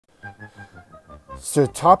Sir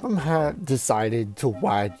Topham Hatt decided to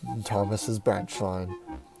widen Thomas's branch line.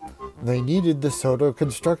 They needed the Soto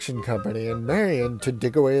Construction Company in Marion to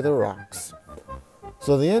dig away the rocks.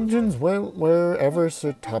 So the engines went wherever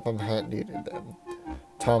Sir Topham Hatt needed them.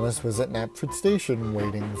 Thomas was at Knapford Station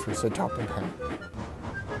waiting for Sir Topham Hatt.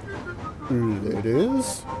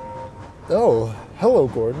 Ladies? Oh, hello,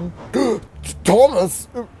 Gordon. Thomas!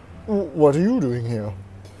 What are you doing here?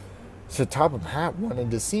 Sir Topham Hatt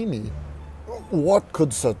wanted to see me. What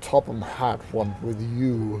could Sir Topham Hatt want with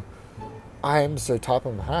you? I am Sir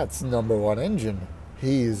Topham Hatt's #1 engine.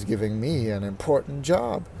 He is giving me an important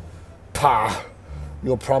job. Pah!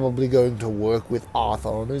 You're probably going to work with Arthur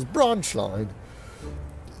on his branch line.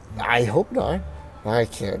 I hope not. I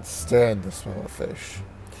can't stand the smell of fish.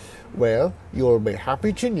 Well, you'll be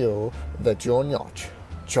happy to know that you're not.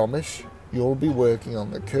 Chumish, you'll be working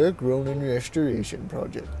on the Kirk Ronan Restoration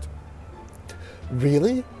Project.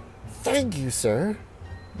 Really? Thank you, sir.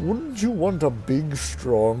 Wouldn't you want a big,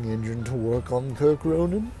 strong engine to work on, Kirk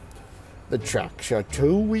Ronan? The tracks are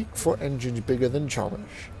too weak for engines bigger than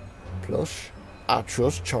Chumish. Plus, I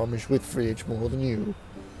trust Chumish with freight more than you.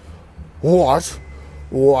 What?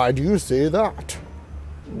 Why do you say that?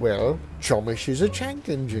 Well, Chumish is a tank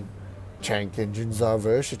engine. Tank engines are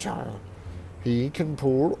versatile. He can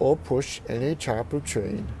pull or push any type of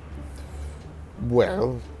train.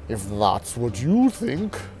 Well, if that's what you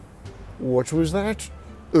think. What was that?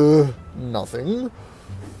 Nothing.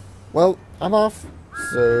 Well, I'm off.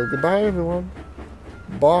 So, goodbye, everyone.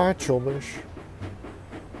 Bye, Chumish.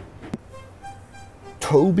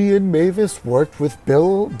 Toby and Mavis worked with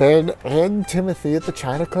Bill, Ben, and Timothy at the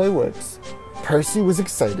China Clay Works. Percy was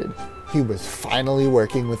excited. He was finally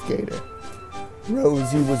working with Gator.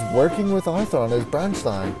 Rosie was working with Arthur on his branch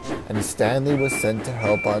line, and Stanley was sent to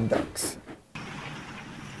help on ducks.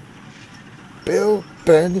 Bill,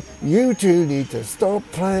 Ben, you two need to stop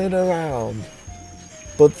playing around.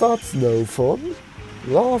 But that's no fun.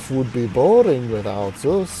 Life would be boring without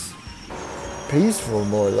us. Peaceful,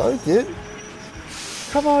 more like it.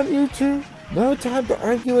 Come on, you two. No time to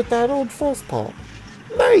argue with that old fusspot.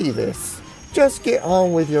 Mavis, just get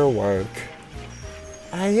on with your work.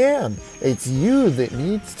 I am. It's you that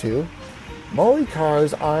needs to. My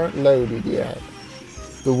cars aren't loaded yet.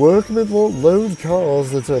 The workmen won't load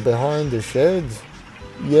cars that are behind the sheds.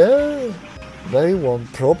 Yeah, they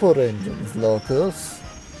want proper engines like us.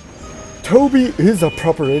 Toby is a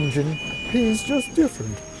proper engine. He's just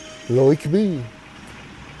different. Like me.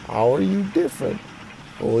 How are you different?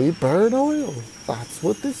 We burn oil. That's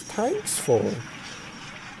what this tank's for.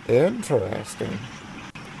 Interesting.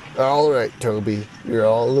 Alright, Toby. You're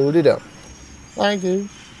all loaded up. Thank you.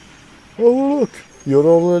 Oh, look. You're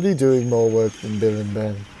already doing more work than Bill and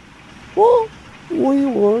Ben. What? We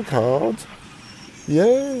work hard.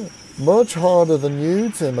 Yeah, much harder than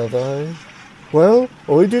you, Timothy. Well,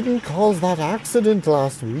 I didn't cause that accident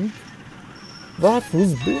last week. That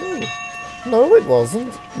was Bill. No, it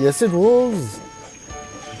wasn't. Yes, it was.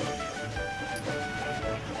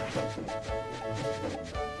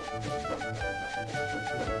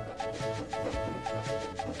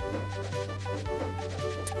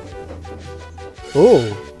 Oh,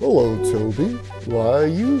 hello, Toby. Why are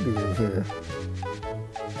you doing here?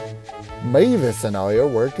 Mavis and I are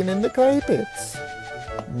working in the clay pits.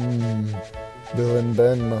 Bill and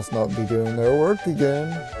Ben must not be doing their work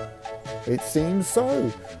again. It seems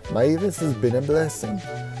so. Mavis has been a blessing.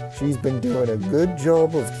 She's been doing a good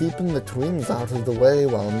job of keeping the twins out of the way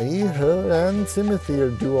while me, her, and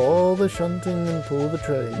Timothy do all the shunting and pull the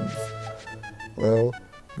trains. Well,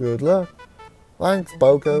 good luck. Thanks,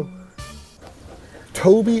 Boko.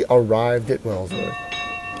 Toby arrived at Wellsworth.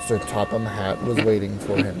 Sir Topham Hatt was waiting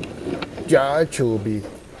for him. Ja, Toby,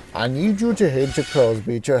 I need you to head to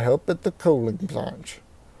Crosby to help at the coaling plant.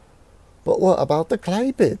 But what about the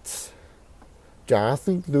clay pits? I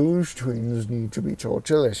think those twins need to be taught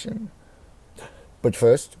to listen. But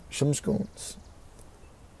first, some scones.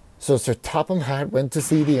 So Sir Topham Hatt went to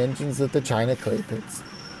see the engines at the China clay pits.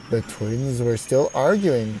 The twins were still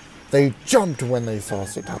arguing. They jumped when they saw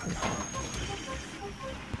Sir Topham Hatt.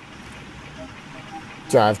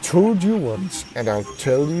 I've told you once, and I'll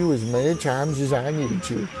tell you as many times as I need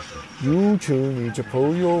to. You two need to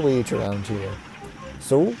pull your weight around here.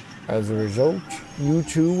 So, as a result, you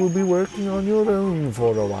two will be working on your own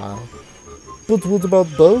for a while. But what about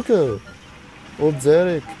Boko? Or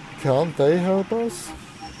Derek? Can't they help us?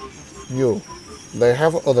 No, they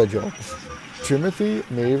have other jobs. Timothy,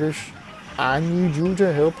 Mavis, I need you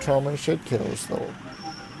to help Thomas at Kelso.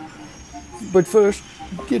 But first,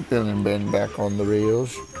 get Bill and Ben back on the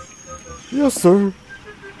rails. Yes, sir.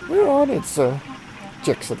 We're on it, sir.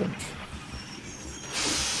 accident.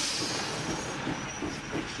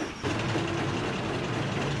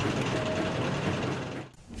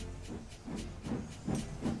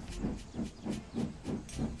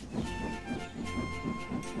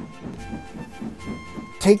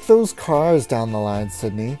 Take those cars down the line,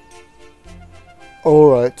 Sydney.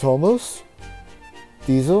 Alright, Thomas.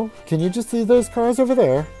 Diesel, can you just leave those cars over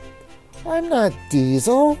there? I'm not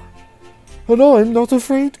Diesel. And I'm not a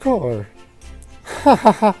freight car. Ha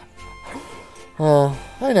ha ha.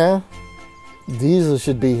 I know. Diesel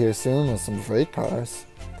should be here soon with some freight cars.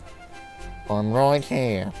 I'm right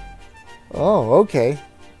here. Oh, okay.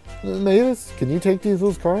 Mavis, can you take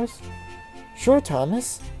Diesel's cars? Sure,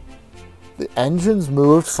 Thomas. The engines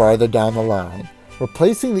moved farther down the line,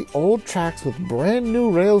 replacing the old tracks with brand new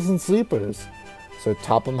rails and sleepers. So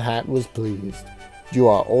Topham Hatt was pleased. You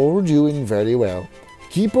are all doing very well.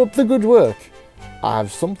 Keep up the good work. I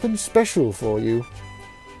have something special for you.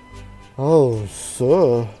 Oh,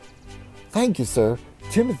 sir. Thank you, sir.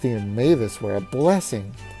 Timothy and Mavis were a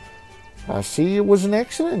blessing. I see it was an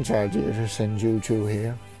excellent idea to send you two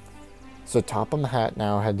here. So Topham Hatt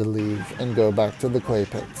now had to leave and go back to the clay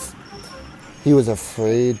pits. He was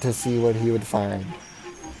afraid to see what he would find,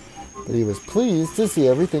 but he was pleased to see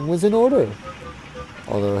everything was in order,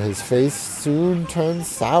 although his face soon turned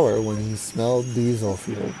sour when he smelled diesel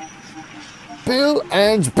fuel. Bill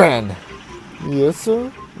and Ben! Yes,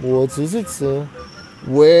 sir? What is it, sir?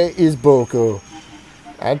 Where is Boko?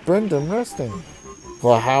 At Brenton, resting.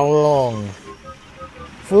 For how long?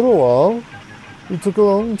 For a while. We took a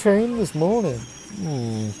long train this morning.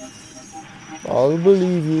 I'll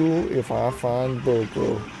believe you if I find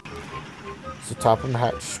Boko. So Topham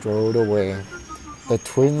Hatt strode away. The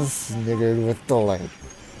twins sniggered with delight.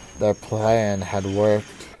 Their plan had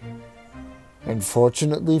worked.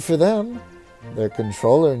 Unfortunately for them, their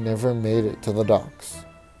controller never made it to the docks.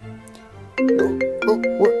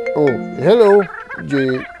 Hello.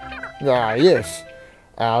 Yes.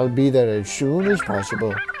 I'll be there as soon as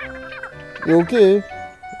possible. Okay.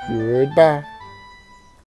 Goodbye.